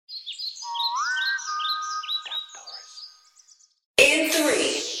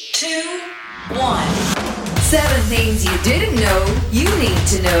1. 7 things you didn't know you need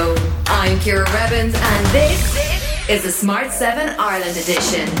to know. I'm Ciara Rebbins and this is the Smart 7 Ireland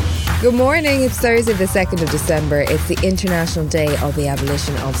edition. Good morning, it's Thursday the 2nd of December. It's the International Day of the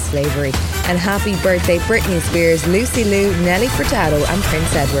Abolition of Slavery. And happy birthday Britney Spears, Lucy Liu, Nelly Furtado and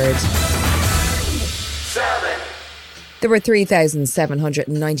Prince Edward. There were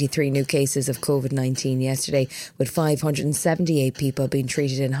 3,793 new cases of COVID-19 yesterday, with 578 people being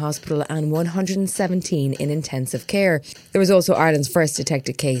treated in hospital and 117 in intensive care. There was also Ireland's first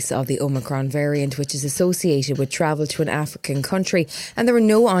detected case of the Omicron variant, which is associated with travel to an African country, and there were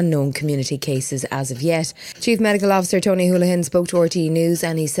no unknown community cases as of yet. Chief Medical Officer Tony Holohan spoke to RTE News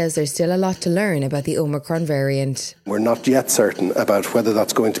and he says there's still a lot to learn about the Omicron variant. We're not yet certain about whether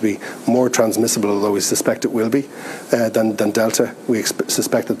that's going to be more transmissible, although we suspect it will be, than Delta. We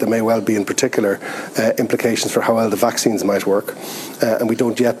suspect that there may well be, in particular, implications for how well the vaccines might work. And we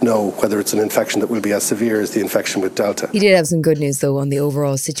don't yet know whether it's an infection that will be as severe as the infection with Delta. He did have some good news, though, on the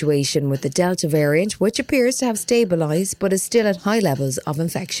overall situation with the Delta variant, which appears to have stabilised but is still at high levels of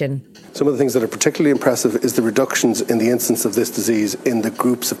infection. Some of the things that are particularly impressive is the reductions in the incidence of this disease in the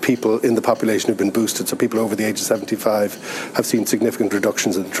groups of people in the population who've been boosted. So people over the age of 75 have seen significant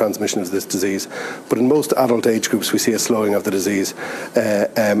reductions in the transmission of this disease. But in most adult age groups, we see a slowing of the disease.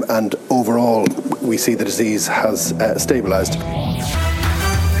 And overall, we see the disease has stabilised.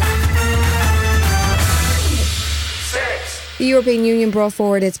 The European Union brought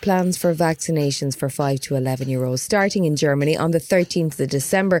forward its plans for vaccinations for 5 to 11-year-olds starting in Germany on the 13th of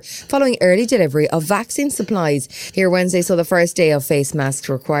December, following early delivery of vaccine supplies. Here Wednesday saw the first day of face masks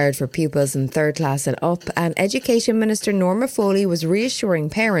required for pupils in 3rd class and up, and Education Minister Norma Foley was reassuring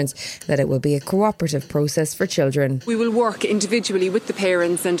parents that it will be a cooperative process for children. We will work individually with the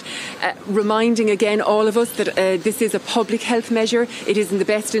parents and reminding again all of us that this is a public health measure. It is in the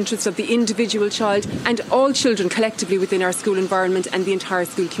best interest of the individual child and all children collectively within our school environment and the entire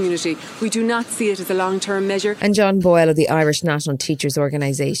school community. We do not see it as a long-term measure. And John Boyle of the Irish National Teachers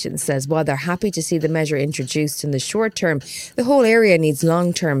Organisation says while they're happy to see the measure introduced in the short term, the whole area needs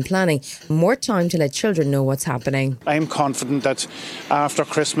long-term planning, more time to let children know what's happening. I'm confident that after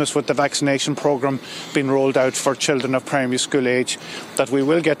Christmas, with the vaccination programme being rolled out for children of primary school age, that we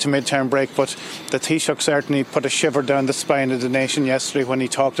will get to mid-term break. But the Taoiseach certainly put a shiver down the spine of the nation yesterday when he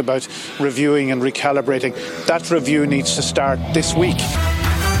talked about reviewing and recalibrating. That review needs to start this week.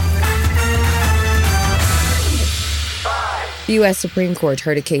 The US Supreme Court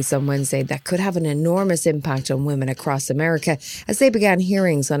heard a case on Wednesday that could have an enormous impact on women across America as they began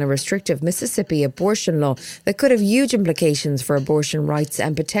hearings on a restrictive Mississippi abortion law that could have huge implications for abortion rights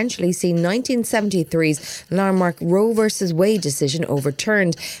and potentially see 1973's landmark Roe v. Wade decision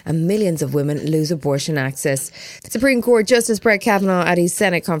overturned and millions of women lose abortion access. Supreme Court Justice Brett Kavanaugh at his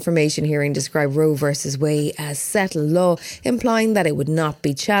Senate confirmation hearing described Roe v. Wade as settled law, implying that it would not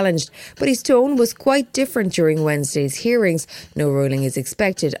be challenged. But his tone was quite different during Wednesday's hearings. No ruling is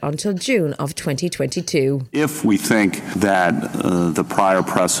expected until June of 2022. If we think that the prior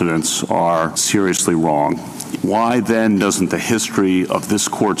precedents are seriously wrong, why then doesn't the history of this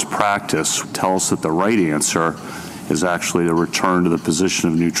court's practice tell us that the right answer is actually to return to the position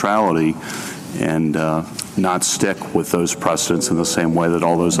of neutrality and not stick with those precedents in the same way that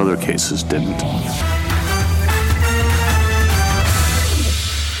all those other cases didn't?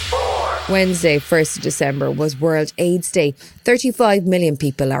 Wednesday, 1st of December, was World AIDS Day. 35 million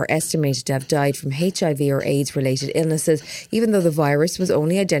people are estimated to have died from HIV or AIDS-related illnesses, even though the virus was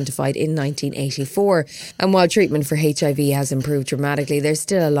only identified in 1984. And while treatment for HIV has improved dramatically, there's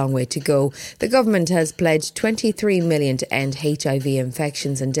still a long way to go. The government has pledged $23 million to end HIV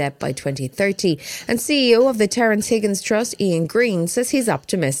infections and death by 2030. And CEO of the Terence Higgins Trust, Ian Green, says he's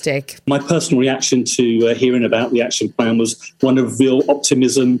optimistic. My personal reaction to hearing about the action plan was one of real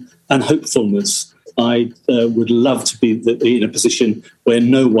optimism and hopefulness. I would love to be in a position where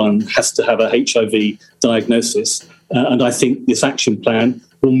no one has to have a HIV diagnosis. And I think this action plan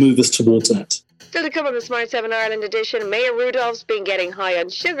will move us towards that. Still to come on the Smart 7 Ireland edition, Mayor Rudolph's been getting high on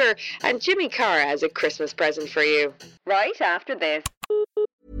sugar and Jimmy Carr has a Christmas present for you. Right after this.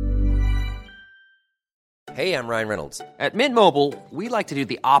 Hey, I'm Ryan Reynolds. At Mint Mobile, we like to do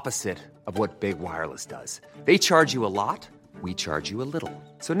the opposite of what Big Wireless does. They charge you a lot. We charge you a little.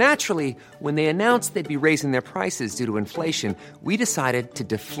 So naturally, when they announced they'd be raising their prices due to inflation, we decided to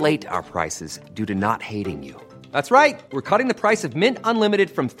deflate our prices due to not hating you. That's right. We're cutting the price of Mint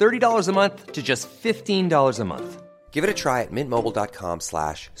Unlimited from $30 a month to just $15 a month. Give it a try at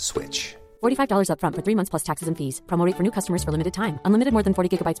mintmobile.com/switch. $45 up front for 3 months plus taxes and fees. Promo rate for new customers for limited time. Unlimited more than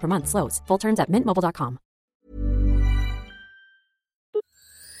 40 gigabytes per month. Slows full terms at mintmobile.com.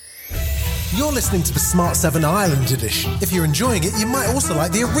 You're listening to the Smart 7 Ireland edition. If you're enjoying it, you might also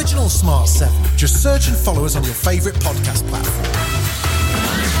like the original Smart 7. Just search and follow us on your favourite podcast platform.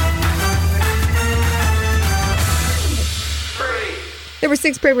 There were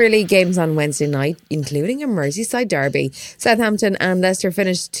 6 Premier League games on Wednesday night, including a Merseyside derby. Southampton and Leicester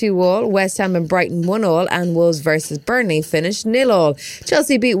finished 2-2, West Ham and Brighton 1-1, and Wolves versus Burnley finished 0-0.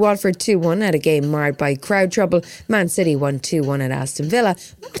 Chelsea beat Watford 2-1 at a game marred by crowd trouble. Man City won 2-1 at Aston Villa,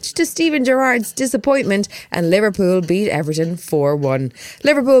 much to Steven Gerrard's disappointment, and Liverpool beat Everton 4-1.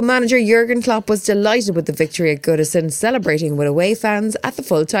 Liverpool manager Jurgen Klopp was delighted with the victory at Goodison, celebrating with away fans at the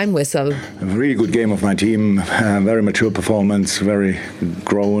full-time whistle. A really good game of my team, very mature performance, very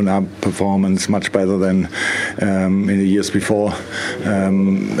grown up performance, much better than in the years before,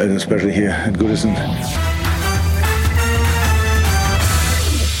 especially here at Goodison.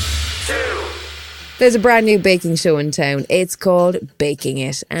 There's a brand new baking show in town. It's called Baking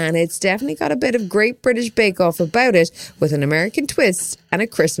It, and it's definitely got a bit of Great British Bake Off about it, with an American twist and a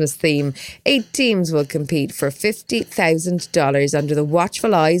Christmas theme. 8 teams will compete for $50,000 under the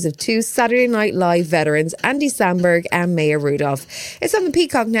watchful eyes of 2 Saturday Night Live veterans, Andy Samberg and Maya Rudolph. It's on the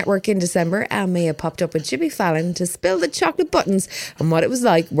Peacock Network in December, and Maya popped up with Jimmy Fallon to spill the chocolate buttons on what it was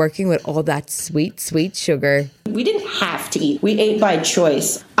like working with all that sweet, sweet sugar. We didn't have to eat. We ate by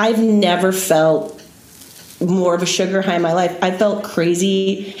choice. I've never felt more of a sugar high in my life. I felt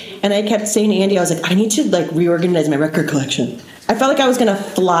crazy, and I kept saying to Andy, I was like, I need to reorganize my record collection. I felt like I was going to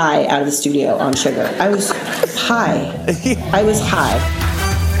fly out of the studio on sugar. I was high.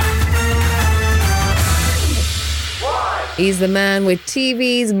 He's the man with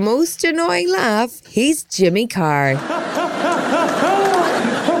TV's most annoying laugh. He's Jimmy Carr.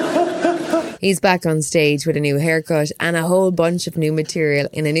 He's back on stage with a new haircut and a whole bunch of new material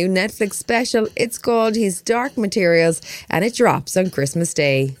in a new Netflix special. It's called His Dark Materials, and it drops on Christmas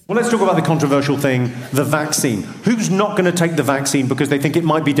Day. Well, let's talk about the controversial thing, the vaccine. Who's not going to take the vaccine because they think it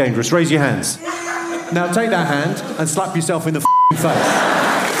might be dangerous? Raise your hands. Now take that hand and slap yourself in the face.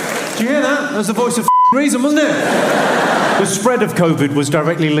 Do you hear that? That was the voice of reason, wasn't it? The spread of COVID was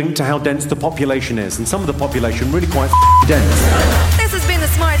directly linked to how dense the population is, and some of the population really quite dense. This has been the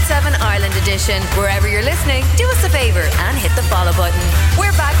Smart 7 Ireland edition. Wherever you're listening, do us a favour and hit the follow button.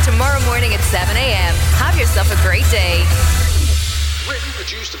 We're back tomorrow morning at 7 a.m. Have yourself a great day. Written,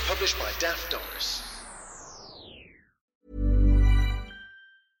 produced and published by Daft Doris.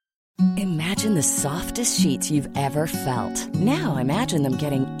 Imagine the softest sheets you've ever felt. Now imagine them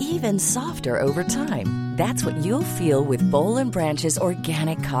getting even softer over time. That's what you'll feel with Boll & Branch's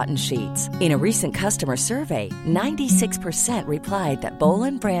organic cotton sheets. In a recent customer survey, 96% replied that Boll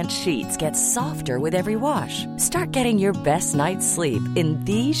 & Branch sheets get softer with every wash. Start getting your best night's sleep in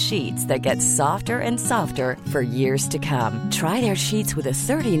these sheets that get softer and softer for years to come. Try their sheets with a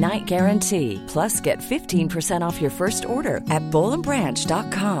 30-night guarantee. Plus, get 15% off your first order at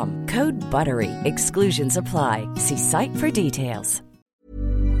bollandbranch.com. Code BUTTERY. Exclusions apply. See site for details.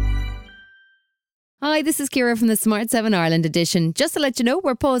 Hi, this is Ciara from the Smart 7 Ireland edition. Just to let you know,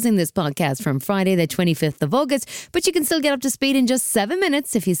 we're pausing this podcast from Friday the 25th of August, but you can still get up to speed in just 7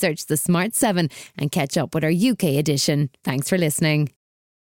 minutes if you search the Smart 7 and catch up with our UK edition. Thanks for listening.